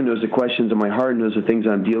going through, knows the questions in my heart, knows the things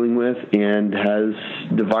I'm dealing with, and has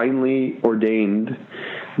divinely ordained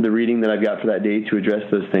the reading that I've got for that day to address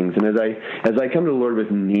those things. And as I come to the Lord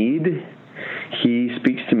with need, He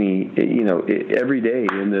speaks to me, every day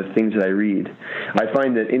in the things that I read. I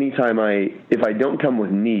find that anytime if I don't come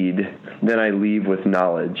with need, then I leave with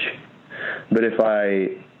knowledge. But if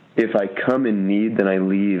I come in need, then I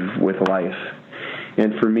leave with life.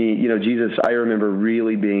 And for me, Jesus, I remember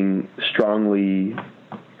really being strongly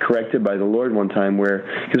corrected by the Lord one time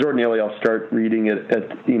because ordinarily I'll start reading it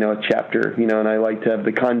at a chapter, and I like to have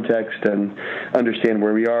the context and understand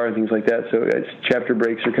where we are and things like that. So chapter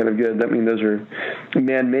breaks are kind of good. I mean, those are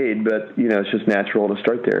man-made, but, it's just natural to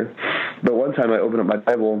start there. But one time I opened up my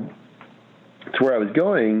Bible to where I was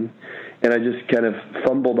going, and I just kind of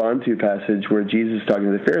fumbled onto a passage where Jesus is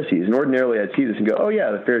talking to the Pharisees. And ordinarily I'd see this and go, oh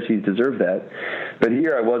yeah, the Pharisees deserve that. But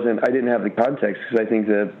here I didn't have the context because I think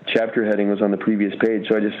the chapter heading was on the previous page.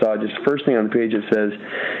 So I just saw first thing on the page it says,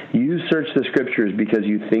 you search the scriptures because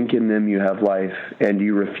you think in them you have life, and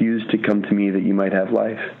you refuse to come to me that you might have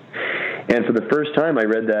life. And for the first time I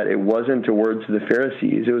read that, it wasn't a word to the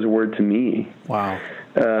Pharisees, it was a word to me. Wow.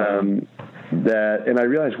 And I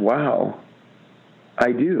realized, wow,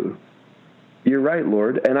 I do. You're right,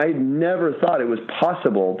 Lord. And I never thought it was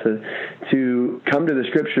possible to come to the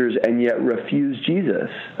scriptures and yet refuse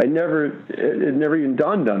Jesus. It never even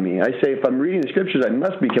dawned on me. I say, if I'm reading the scriptures, I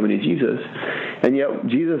must be coming to Jesus. And yet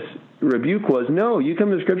Jesus' rebuke was, no, you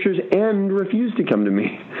come to the scriptures and refuse to come to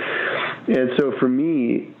me. And so for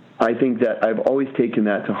me, I think that I've always taken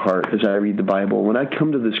that to heart as I read the Bible. When I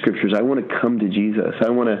come to the scriptures, I want to come to Jesus.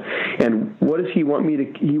 And what does he want me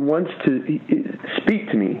to, he wants to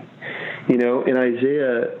speak to me. In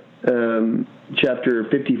Isaiah chapter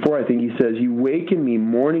 54, I think he says, you waken me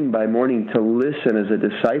morning by morning to listen as a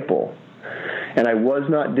disciple. And I was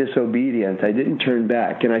not disobedient. I didn't turn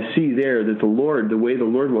back. And I see there that the way the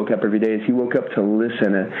Lord woke up every day is he woke up to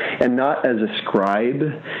listen, and not as a scribe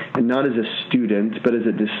and not as a student, but as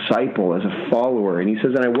a disciple, as a follower. And he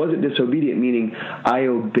says, and I wasn't disobedient, meaning I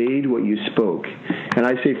obeyed what you spoke. And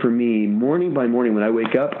I say for me, morning by morning when I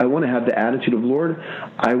wake up, I want to have the attitude of, Lord,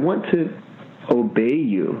 I want to obey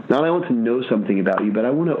you. Not I want to know something about you, but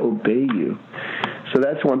I want to obey you. So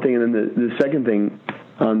that's one thing. And then the second thing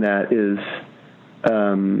on that is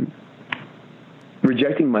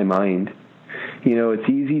rejecting my mind. It's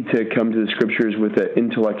easy to come to the scriptures with an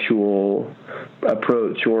intellectual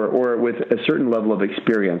approach or with a certain level of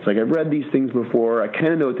experience. Like, I've read these things before. I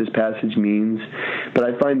kind of know what this passage means, but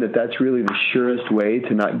I find that that's really the surest way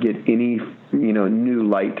to not get any, new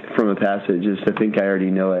light from a passage is to think I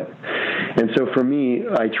already know it. And so for me,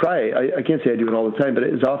 I can't say I do it all the time, but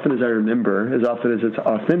as often as I remember, as often as it's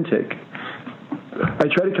authentic, I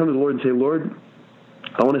try to come to the Lord and say, Lord,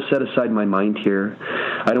 I want to set aside my mind here.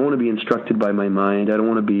 I don't want to be instructed by my mind. I don't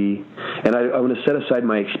want to be, and I want to set aside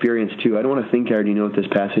my experience too. I don't want to think I already know what this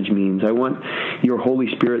passage means. I want your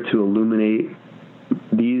Holy Spirit to illuminate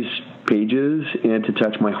these pages and to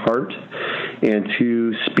touch my heart and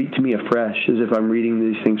to speak to me afresh as if I'm reading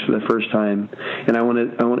these things for the first time. And I want,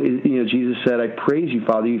 Jesus said, I praise you,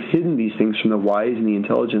 Father, you've hidden these things from the wise and the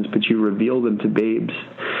intelligent, but you reveal them to babes.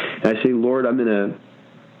 And I say, Lord, I'm in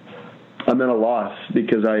a loss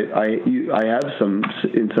because I have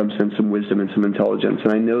in some sense, some wisdom and some intelligence.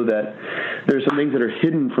 And I know that there are some things that are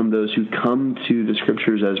hidden from those who come to the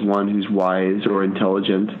scriptures as one who's wise or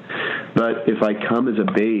intelligent. But if I come as a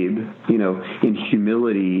babe, in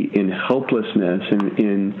humility, in helplessness, and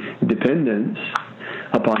in dependence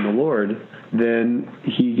upon the Lord, then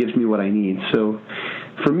he gives me what I need. So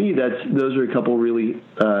for me, those are a couple really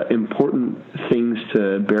important things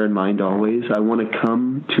to bear in mind always. I want to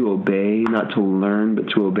come to obey, not to learn, but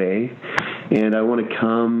to obey. And I want to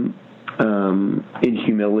come in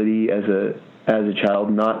humility as a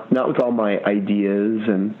child, not with all my ideas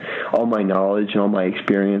and all my knowledge and all my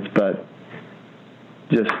experience, but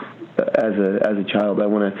just as a child. I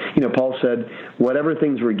want to, Paul said, whatever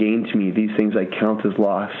things were gained to me, these things I count as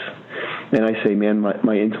loss. And I say, man,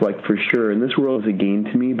 my intellect for sure. And this world is a gain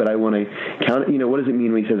to me, but I want to count it. What does it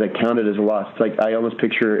mean when he says I count it as a loss? It's like I almost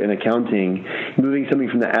picture in accounting moving something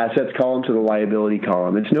from the assets column to the liability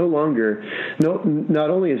column. It's no longer, not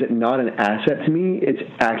only is it not an asset to me, it's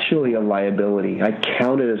actually a liability. I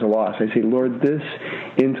count it as a loss. I say, Lord, this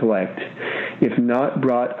intellect, if not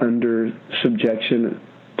brought under subjection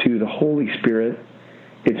to the Holy Spirit,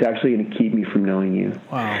 it's actually going to keep me from knowing you.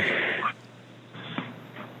 Wow.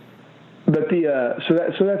 But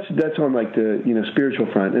that's on like the spiritual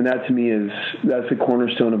front, and that to me that's the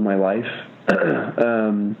cornerstone of my life.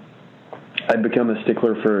 I've become a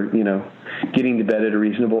stickler for getting to bed at a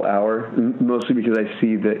reasonable hour, mostly because I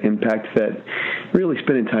see the impact that really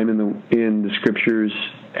spending time in the scriptures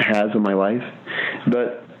has on my life.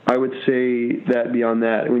 But I would say that beyond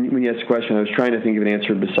that, when you asked the question, I was trying to think of an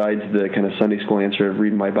answer besides the kind of Sunday school answer of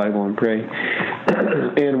read my Bible and pray.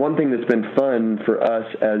 And one thing that's been fun for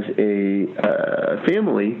us as a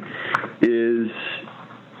family is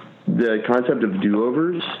the concept of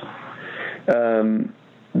do-overs.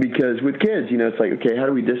 Because with kids, it's like, okay, how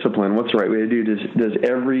do we discipline? What's the right way to do? Does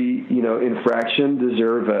every, infraction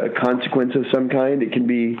deserve a consequence of some kind? It can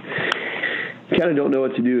be... kind of don't know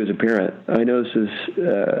what to do as a parent. I know this is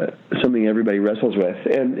something everybody wrestles with.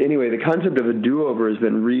 And anyway, the concept of a do-over has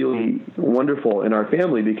been really wonderful in our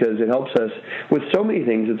family because it helps us with so many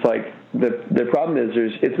things. It's like the problem is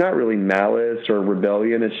it's not really malice or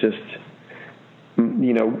rebellion. It's just,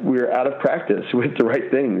 we're out of practice with the right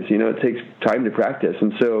things. It takes time to practice.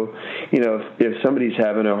 And so, if somebody's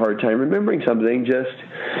having a hard time remembering something, just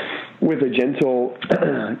with a gentle,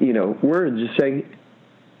 word, just saying,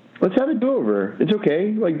 let's have a do-over. It's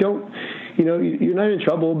okay. Like, don't, you're not in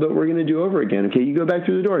trouble, but we're going to do over again. Okay, you go back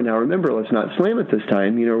through the door. Now, remember, let's not slam it this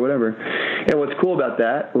time, or whatever. And what's cool about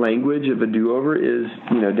that language of a do-over is,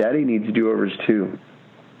 Daddy needs do-overs too.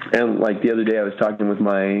 And, like, the other day I was talking with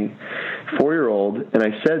my 4-year-old, and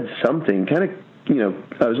I said something kind of,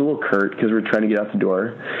 I was a little curt because we were trying to get out the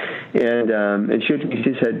door. And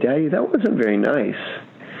she said, Daddy, that wasn't very nice.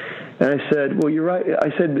 And I said, well, you're right. I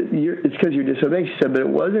said, it's because you're disobeying. She said, but it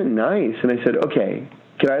wasn't nice. And I said, okay,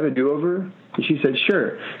 can I have a do-over? And she said,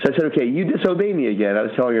 sure. So I said, okay, you disobey me again. I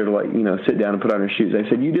was telling her to, sit down and put on her shoes. I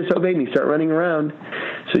said, you disobey me. Start running around.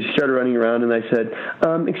 So she started running around, and I said,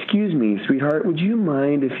 excuse me, sweetheart, would you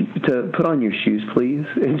mind to put on your shoes, please?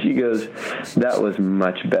 And she goes, that was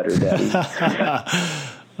much better, Daddy.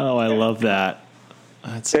 Oh, I love that.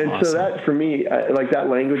 That's awesome. So that, for me, like that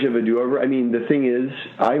language of a do-over, I mean, the thing is,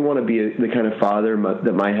 I want to be the kind of father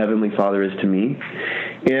that my Heavenly Father is to me.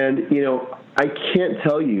 And, I can't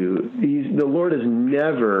tell you, the Lord has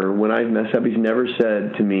never, when I've messed up, He's never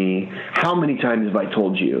said to me, how many times have I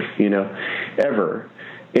told you, ever.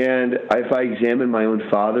 And if I examine my own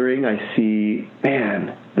fathering, I see,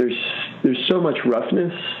 man, there's so much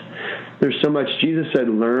roughness. There's so much, Jesus said,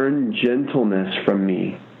 learn gentleness from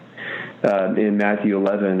me. In Matthew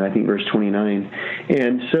 11, I think verse 29.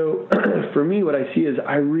 And so for me, what I see is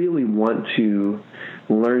I really want to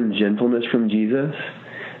learn gentleness from Jesus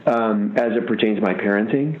as it pertains to my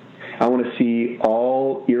parenting. I want to see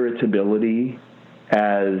all irritability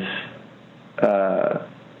as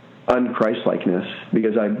unChristlikeness,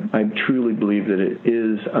 because I truly believe that it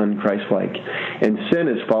is unChristlike. And sin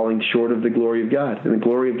is falling short of the glory of God. And the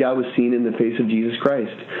glory of God was seen in the face of Jesus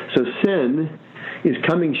Christ. So sin is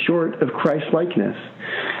coming short of Christ-likeness.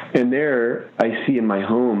 And there I see in my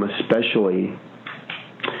home especially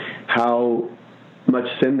how much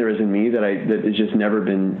sin there is in me that has just never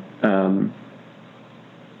been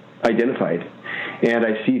identified. And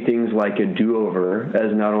I see things like a do-over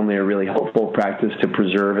as not only a really helpful practice to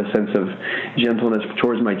preserve a sense of gentleness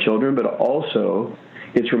towards my children, but also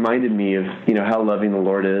it's reminded me of, how loving the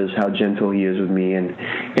Lord is, how gentle He is with me, and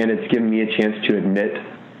it's given me a chance to admit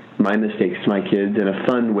my mistakes to my kids in a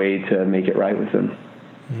fun way to make it right with them.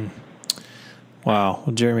 Wow.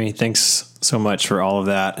 Well, Jeremy, thanks so much for all of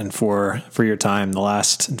that and for your time. The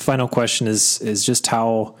last and final question is just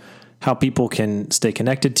how people can stay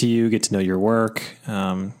connected to you, get to know your work,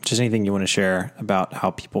 just anything you want to share about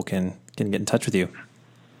how people can get in touch with you.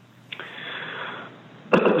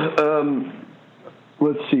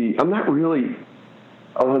 Let's see. I'm not really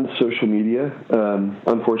on social media,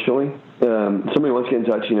 unfortunately. Somebody wants to get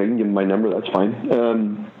in touch, you can give them my number, that's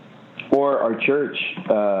fine. Or our church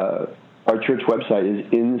website is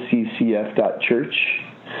nccf.church.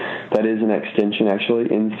 That is an extension, actually.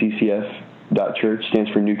 nccf.church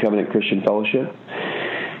stands for New Covenant Christian Fellowship.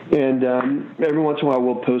 And every once in a while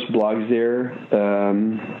we'll post blogs there.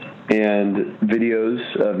 and videos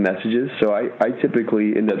of messages. So I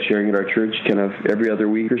typically end up sharing at our church kind of every other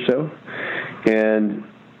week or so. And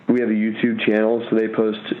we have a YouTube channel, so they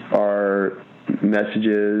post our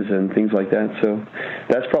messages and things like that. So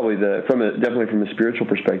that's probably definitely from a spiritual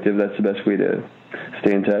perspective, that's the best way to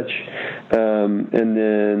stay in touch. And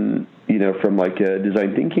then, from like a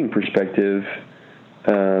design thinking perspective,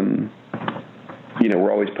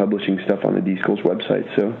 we're always publishing stuff on the D-Schools website.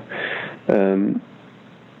 So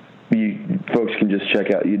folks can just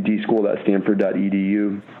check out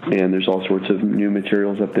dschool.stanford.edu, and there's all sorts of new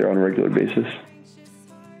materials up there on a regular basis.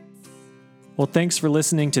 Well, thanks for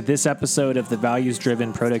listening to this episode of the Values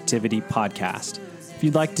Driven Productivity Podcast. If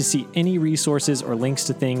you'd like to see any resources or links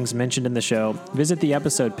to things mentioned in the show, visit the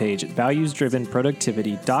episode page at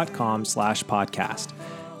valuesdrivenproductivity.com/podcast.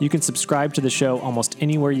 You can subscribe to the show almost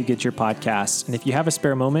anywhere you get your podcasts, and if you have a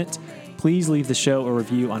spare moment, please leave the show a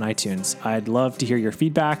review on iTunes. I'd love to hear your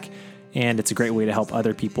feedback, and it's a great way to help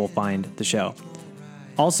other people find the show.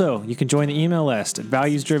 Also, you can join the email list at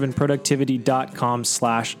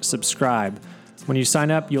valuesdrivenproductivity.com/subscribe. When you sign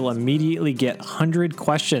up, you'll immediately get 100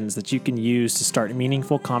 questions that you can use to start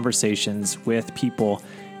meaningful conversations with people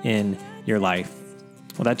in your life.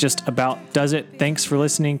 Well, that just about does it. Thanks for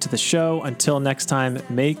listening to the show. Until next time,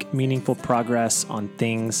 make meaningful progress on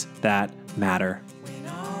things that matter. When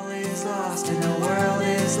all is lost and the world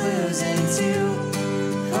is losing too.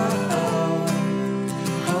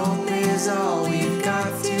 Hope is all